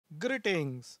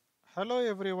Greetings. Hello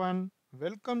everyone.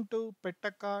 Welcome to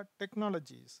Pettaka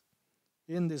Technologies.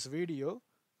 In this video,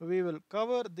 we will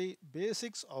cover the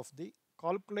basics of the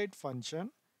calculate function,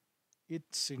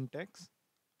 its syntax,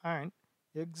 and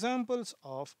examples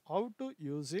of how to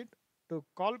use it to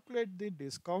calculate the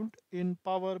discount in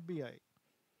Power BI.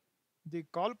 The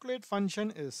calculate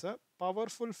function is a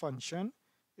powerful function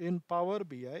in Power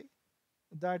BI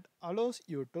that allows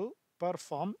you to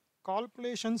perform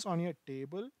calculations on a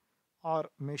table or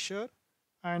measure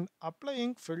and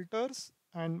applying filters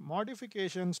and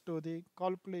modifications to the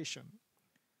calculation.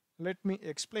 Let me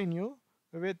explain you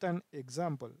with an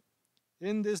example.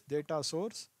 In this data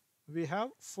source, we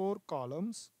have four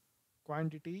columns: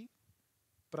 quantity,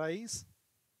 price,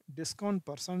 discount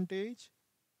percentage,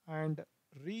 and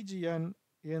region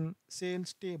in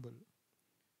sales table.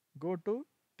 Go to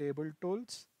Table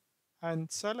Tools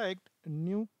and select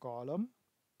New Column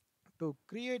to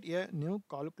create a new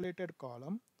calculated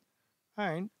column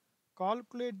and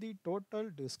calculate the total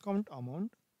discount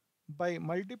amount by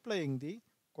multiplying the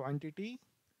quantity,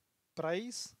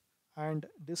 price, and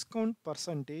discount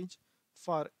percentage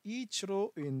for each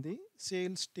row in the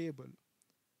sales table.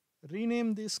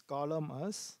 Rename this column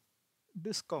as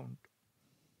discount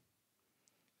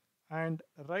and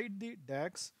write the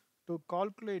DAX to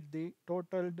calculate the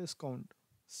total discount.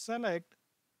 Select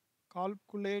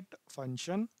calculate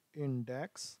function in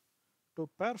DAX to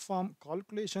perform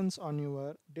calculations on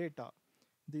your data.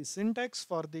 The syntax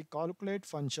for the calculate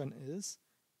function is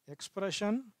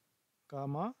expression,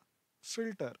 comma,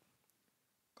 filter.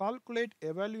 Calculate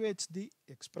evaluates the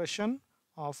expression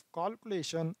of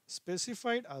calculation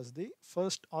specified as the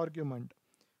first argument.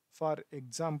 For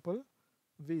example,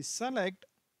 we select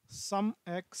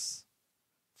SUMX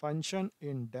function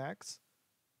in DAX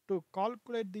to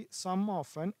calculate the sum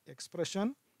of an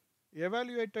expression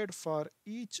evaluated for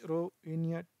each row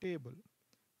in a table.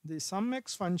 The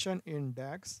SUMX function in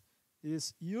DAX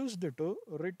is used to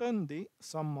return the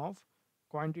sum of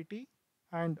quantity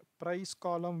and price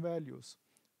column values.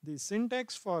 The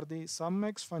syntax for the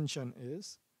SUMX function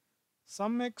is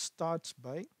SUMX starts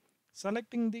by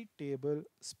selecting the table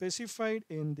specified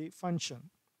in the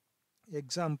function.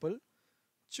 Example,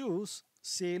 choose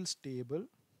sales table,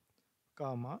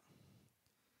 comma,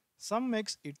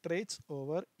 SUMX iterates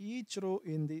over each row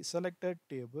in the selected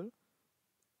table,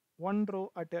 one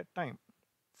row at a time.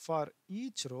 For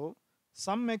each row,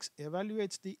 SUMX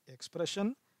evaluates the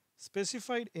expression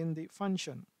specified in the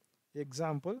function.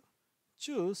 Example,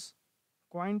 choose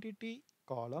quantity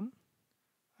column,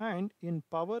 and in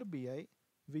Power BI,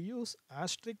 we use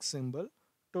asterisk symbol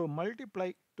to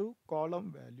multiply two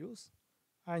column values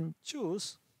and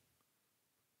choose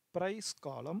price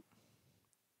column.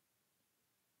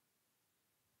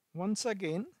 Once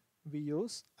again, we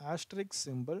use asterisk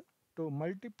symbol to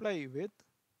multiply with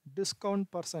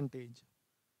discount percentage.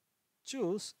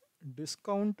 Choose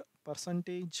discount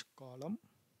percentage column.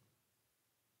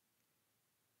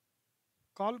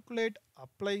 Calculate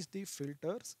applies the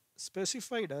filters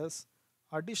specified as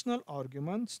additional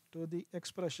arguments to the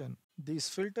expression. These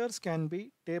filters can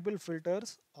be table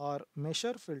filters or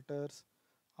measure filters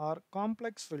or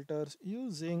complex filters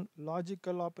using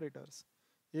logical operators.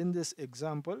 In this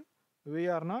example, we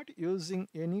are not using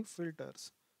any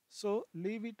filters, so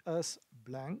leave it as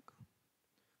blank.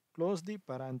 Close the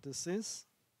parenthesis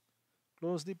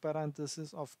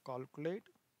of calculate,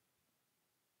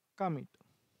 commit.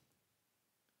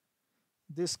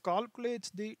 This calculates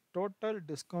the total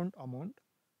discount amount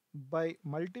by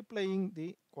multiplying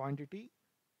the quantity,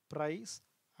 price,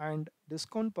 and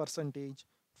discount percentage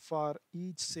for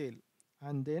each sale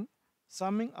and then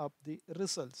summing up the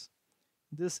results.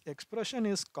 This expression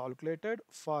is calculated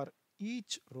for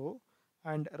each row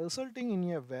and resulting in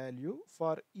a value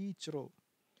for each row.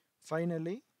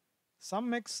 Finally,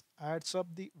 SUMX adds up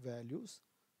the values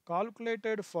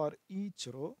calculated for each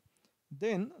row.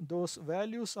 Then those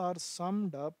values are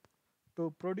summed up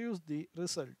to produce the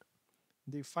result.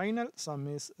 The final sum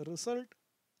is result.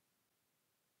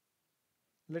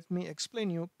 Let me explain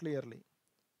you clearly.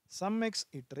 SUMX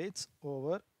iterates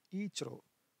over each row.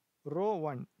 Row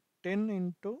 1, 10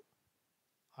 into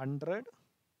 100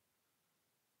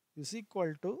 is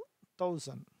equal to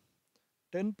 1000.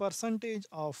 10%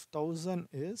 of 1000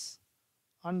 is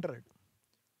 100.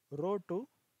 Row 2,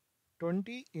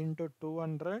 20 into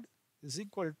 200 is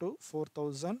equal to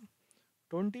 4000.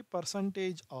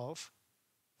 20% of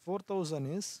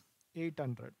 4000 is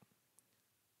 800.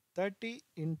 30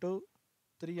 into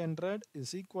 300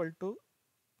 is equal to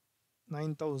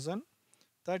 9000.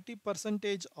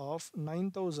 30% of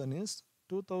 9000 is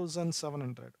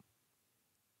 2700.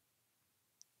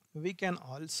 We can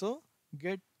also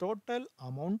Get total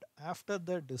amount after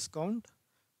the discount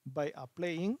by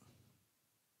applying,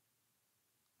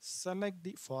 select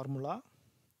the formula,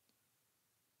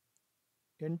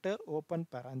 enter open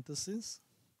parenthesis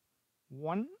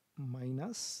 1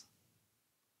 minus,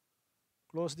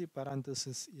 close the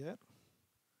parenthesis here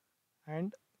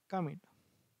and commit.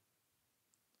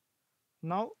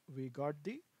 Now we got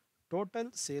the total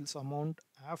sales amount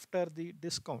after the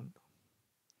discount.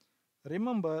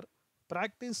 Remember,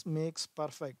 practice makes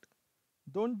perfect.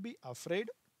 Don't be afraid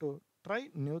to try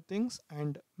new things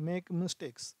and make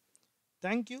mistakes.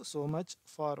 Thank you so much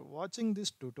for watching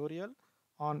this tutorial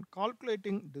on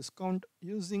calculating discount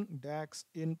using DAX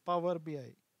in Power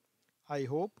BI. I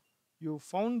hope you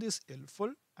found this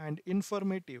helpful and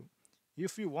informative.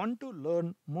 If you want to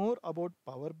learn more about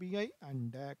Power BI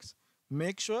and DAX,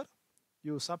 make sure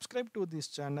you subscribe to this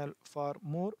channel for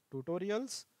more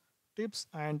tutorials, tips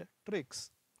and tricks.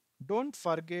 Don't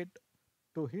forget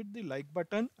to hit the like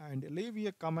button and leave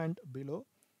a comment below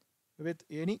with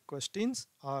any questions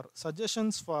or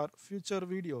suggestions for future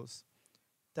videos.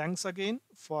 Thanks again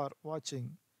for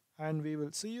watching and we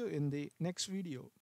will see you in the next video.